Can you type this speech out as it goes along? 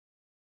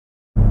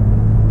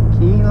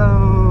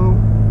Keelo,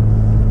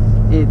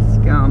 it's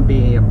gonna be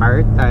your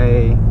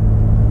birthday.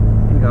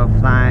 You go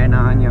flying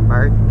on your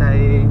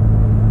birthday.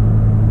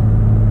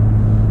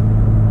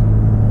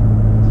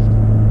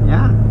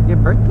 Yeah, your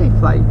birthday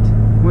flight.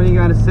 What do you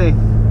gotta say?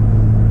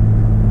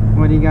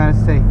 What do you gotta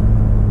say?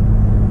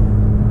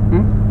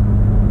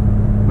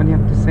 What do you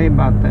have to say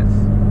about this?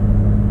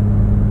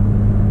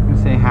 You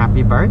say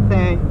happy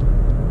birthday.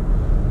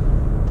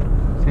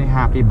 Say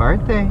happy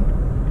birthday.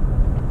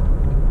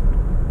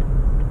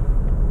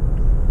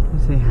 You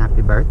say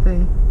happy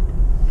birthday.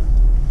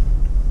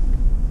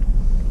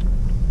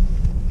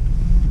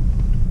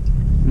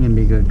 You gonna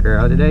be a good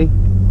girl today? You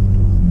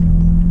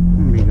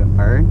gonna be a good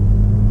bird?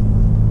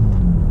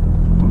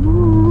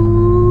 Ooh.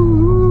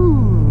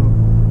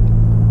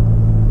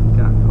 You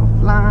gonna go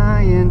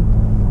flying.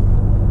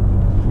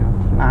 You're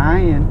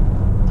flying.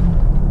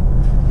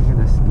 Look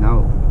at the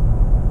snow.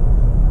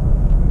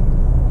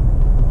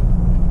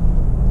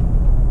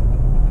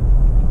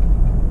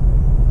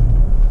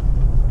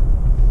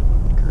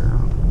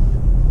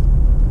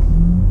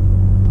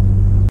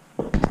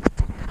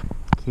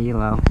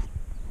 Keelo.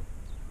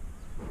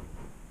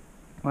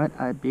 What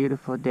a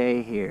beautiful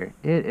day here.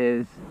 It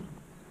is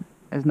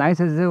as nice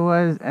as it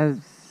was as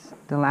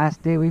the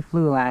last day we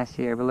flew last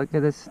year, but look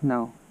at the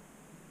snow.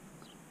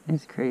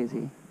 It's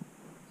crazy.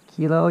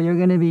 Keelo, you're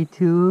gonna be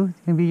 2. It's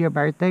gonna be your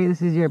birthday.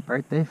 This is your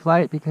birthday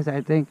flight because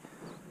I think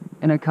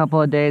in a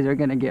couple of days we're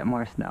gonna get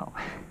more snow.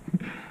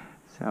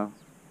 So,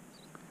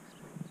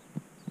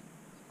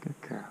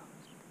 good girl.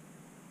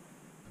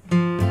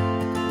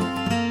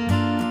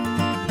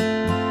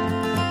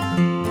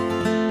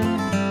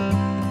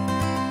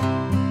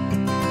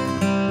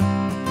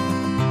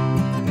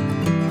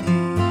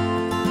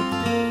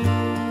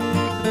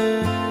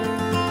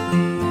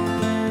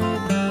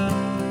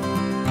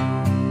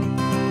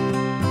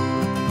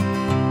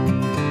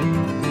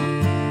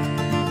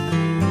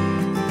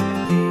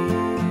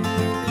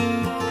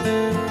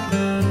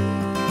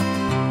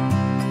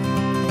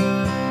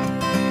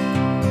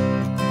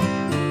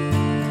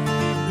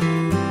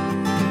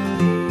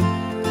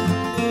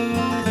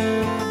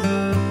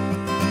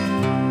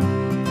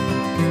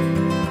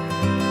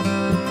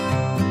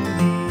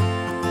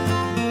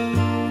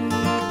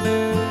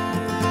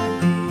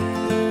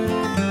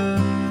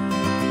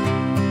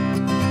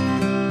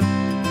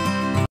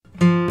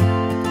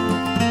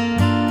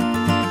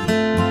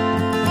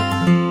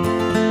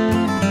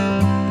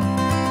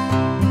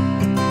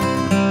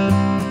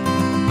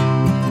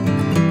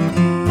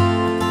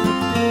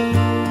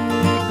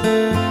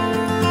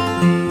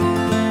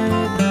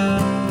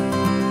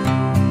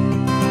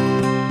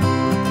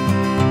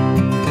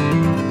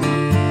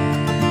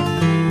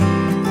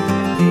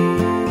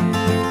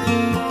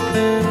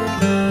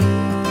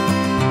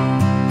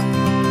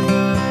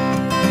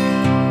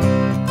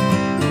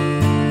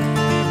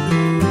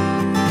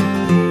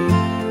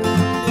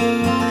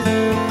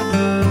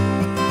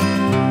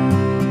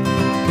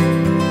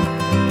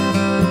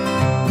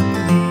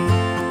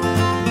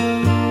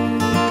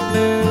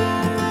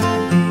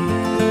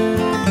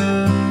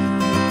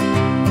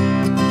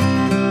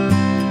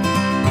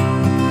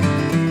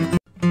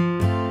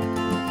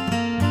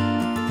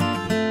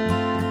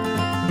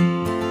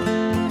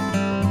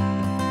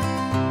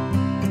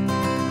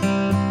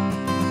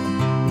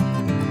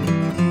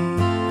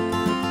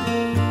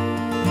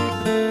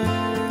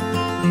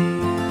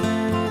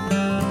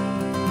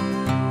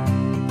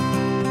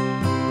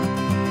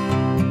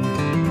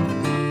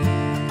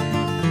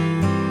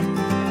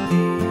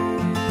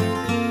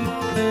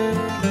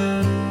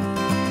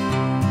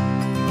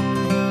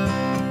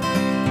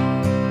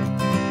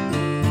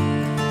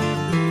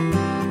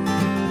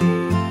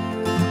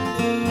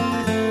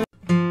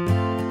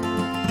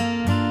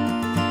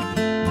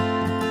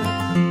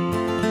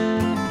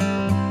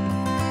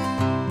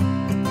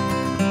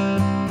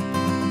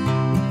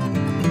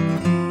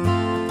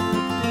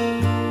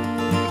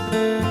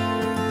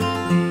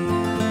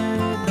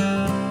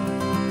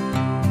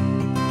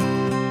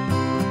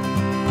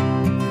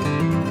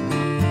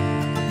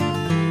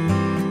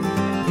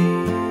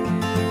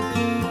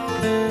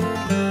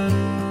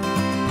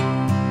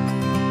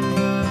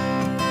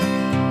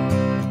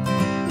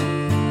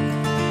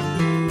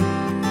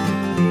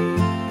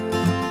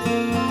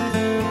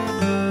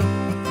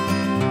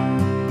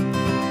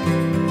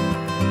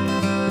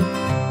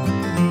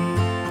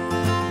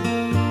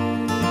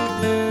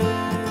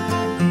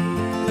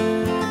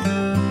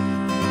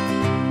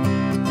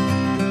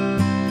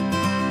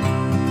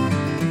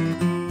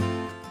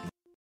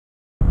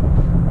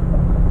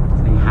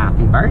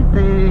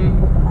 Birthday!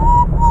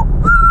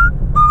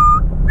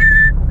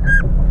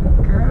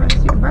 Girl,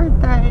 it's your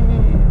birthday!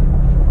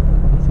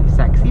 Say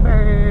sexy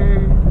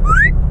bird!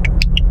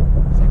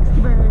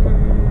 Sexy bird!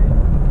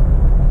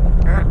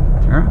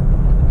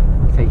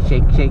 Say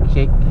shake, shake,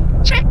 shake!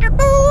 Shake your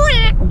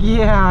booty!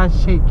 Yeah,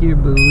 shake your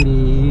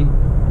booty!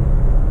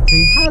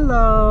 Say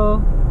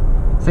hello!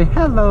 Say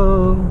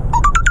hello!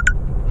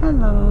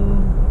 Hello!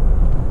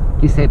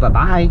 You say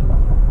bye-bye!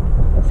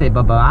 Say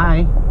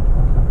bye-bye!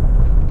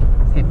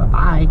 Say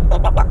bye-bye.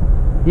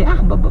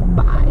 Yeah,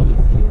 bye-bye.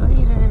 See you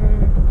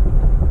later.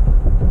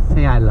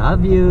 Say I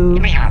love you.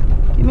 Give me a hug.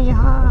 Give me a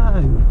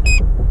hug.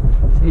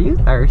 Say, you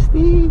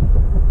thirsty?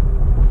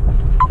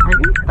 Are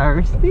you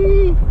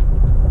thirsty?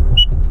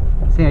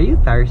 Say, are you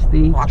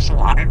thirsty? Want some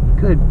water?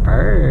 Good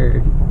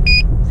bird.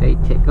 Say,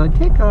 tickle,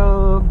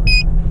 tickle.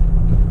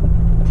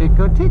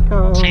 Tickle,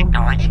 tickle. Say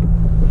noise.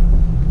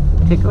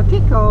 Tickle,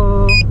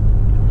 tickle.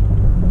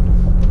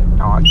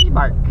 Doggy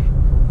bark.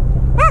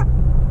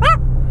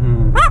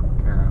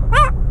 Girl.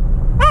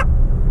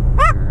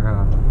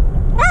 Girl.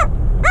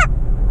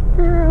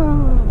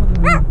 Girl.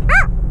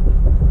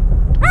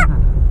 Ah,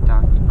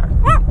 doggy bark.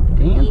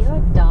 Dance. You a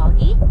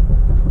doggy?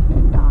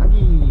 Good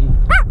doggy.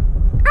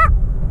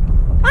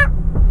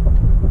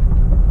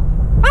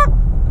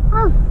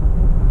 Arf.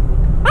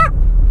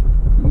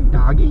 You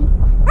doggy.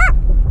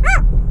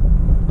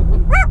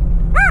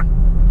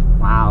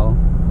 Wow.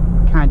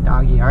 What kind of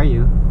doggy are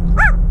you?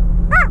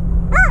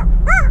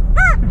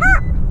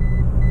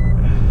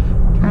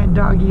 What kind of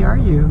doggy are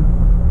you?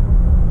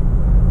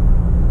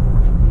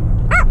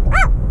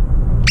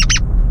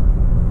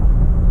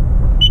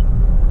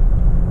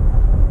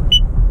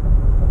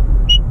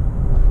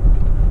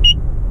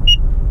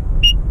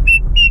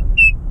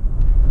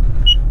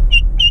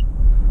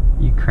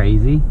 You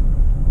crazy?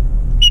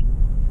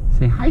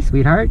 Say hi,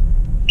 sweetheart.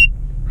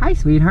 Hi,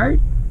 sweetheart.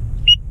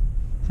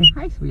 Say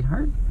hi,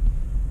 sweetheart.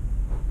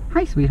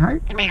 Hi,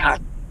 sweetheart. Give me a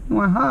hug. You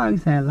want a hug?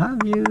 Say I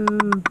love you.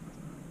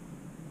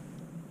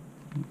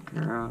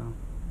 Girl.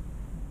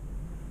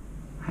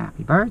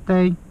 Happy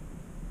birthday.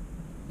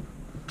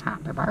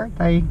 Happy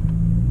birthday.